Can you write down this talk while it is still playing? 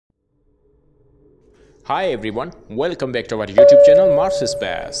Hi everyone, welcome back to our YouTube channel Mars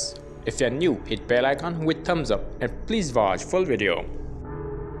Space. If you are new, hit bell icon with thumbs up and please watch full video.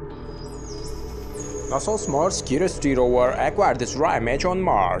 NASA's Mars Curiosity Rover acquired this raw image on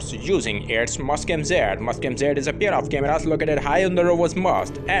Mars using its Mars-CAM-Z. Mars-CAM-Z is a pair of cameras located high on the rover's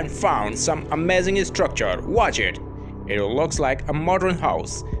mast and found some amazing structure. Watch it. It looks like a modern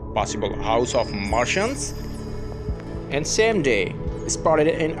house, possible house of Martians. And same day, spotted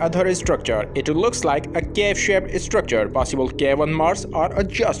in other structure, it looks like a cave-shaped structure, possible cave on Mars or a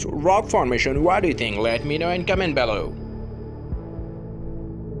just rock formation. What do you think? Let me know in comment below.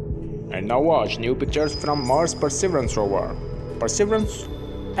 And now watch new pictures from Mars Perseverance rover. Perseverance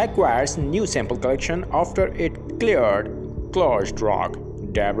acquires new sample collection after it cleared closed rock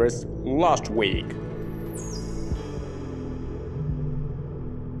debris last week.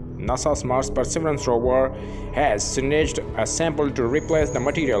 NASA's Mars Perseverance rover has snatched a sample to replace the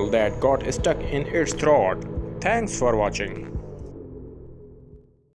material that got stuck in its throat. Thanks for watching.